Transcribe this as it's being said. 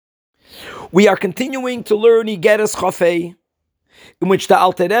We are continuing to learn Igeres Chafei, in which the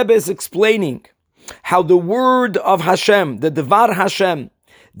Alter Rebbe is explaining how the word of Hashem, the Devar Hashem,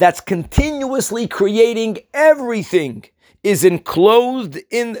 that's continuously creating everything, is enclosed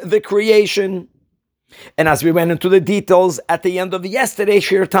in the creation. And as we went into the details at the end of yesterday's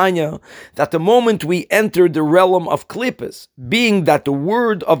Shir Tanya, that the moment we enter the realm of Klippas, being that the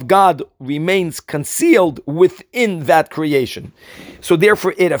word of God remains concealed within that creation, so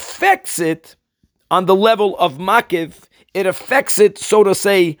therefore it affects it on the level of Makiv, it affects it, so to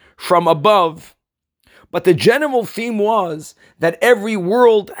say, from above. But the general theme was that every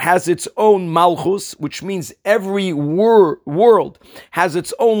world has its own Malchus, which means every world has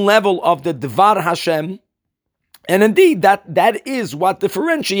its own level of the Devar Hashem. And indeed, that is what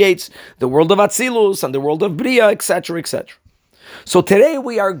differentiates the world of Atzilus and the world of Bria, etc., etc. So today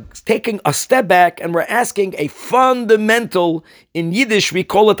we are taking a step back and we're asking a fundamental, in Yiddish we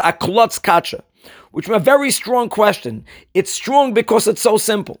call it a klotz kacha, which is a very strong question. It's strong because it's so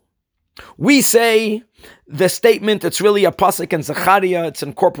simple. We say the statement, it's really a pasuk in Zechariah, it's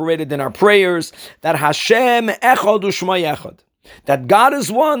incorporated in our prayers, that Hashem echad u'shmo echad, that God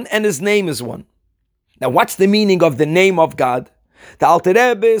is one and His name is one. Now what's the meaning of the name of God? The Alter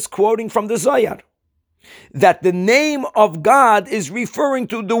Rebbe is quoting from the Zohar, that the name of God is referring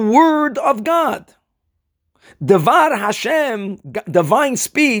to the word of God. Devar Hashem, divine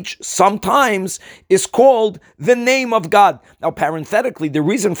speech, sometimes is called the name of God. Now, parenthetically, the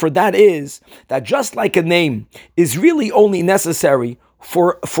reason for that is that just like a name is really only necessary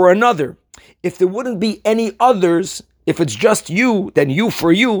for another, if there wouldn't be any others, if it's just you, then you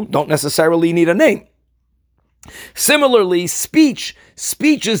for you don't necessarily need a name. Similarly, speech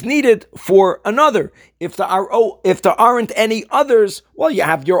is needed for another. If there aren't any others, well, you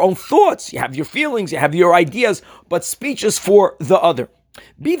have your own thoughts, you have your feelings, you have your ideas, but speech is for the other.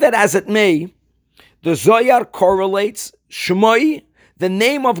 Be that as it may, the Zohar correlates Shmoi, the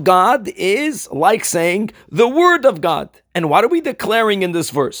name of God, is like saying the word of God. And what are we declaring in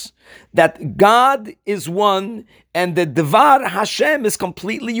this verse? That God is one and the Devar Hashem is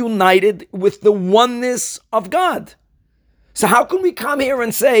completely united with the oneness of God. So how can we come here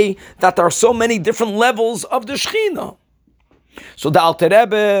and say that there are so many different levels of the Shekhinah? So the Alter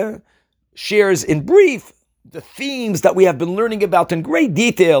Rebbe shares in brief the themes that we have been learning about in great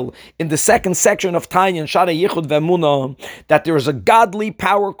detail in the second section of Tanya, Shara Yichud Ve'emunah, that there is a godly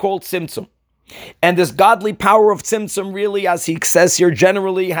power called Tzimtzum. And this godly power of Tzimtzum really, as he says here,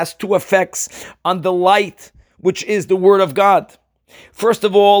 generally has two effects on the light, which is the word of God. First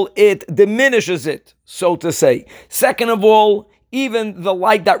of all, it diminishes it, so to say. Second of all, even the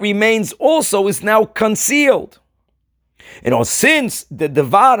light that remains also is now concealed. Since the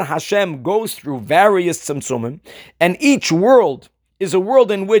Devar Hashem goes through various Tzimtzumim, and each world is a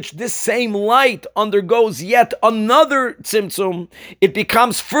world in which this same light undergoes yet another Tzimtzum, it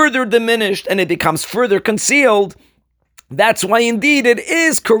becomes further diminished and it becomes further concealed. That's why indeed it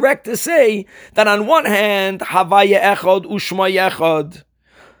is correct to say that on one hand, Havaya Echad Ushma Echad.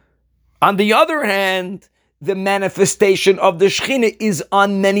 On the other hand, the manifestation of the Shekhinah is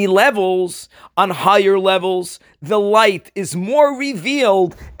on many levels, on higher levels. The light is more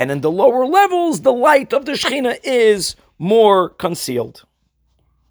revealed, and in the lower levels, the light of the Shekhinah is more concealed.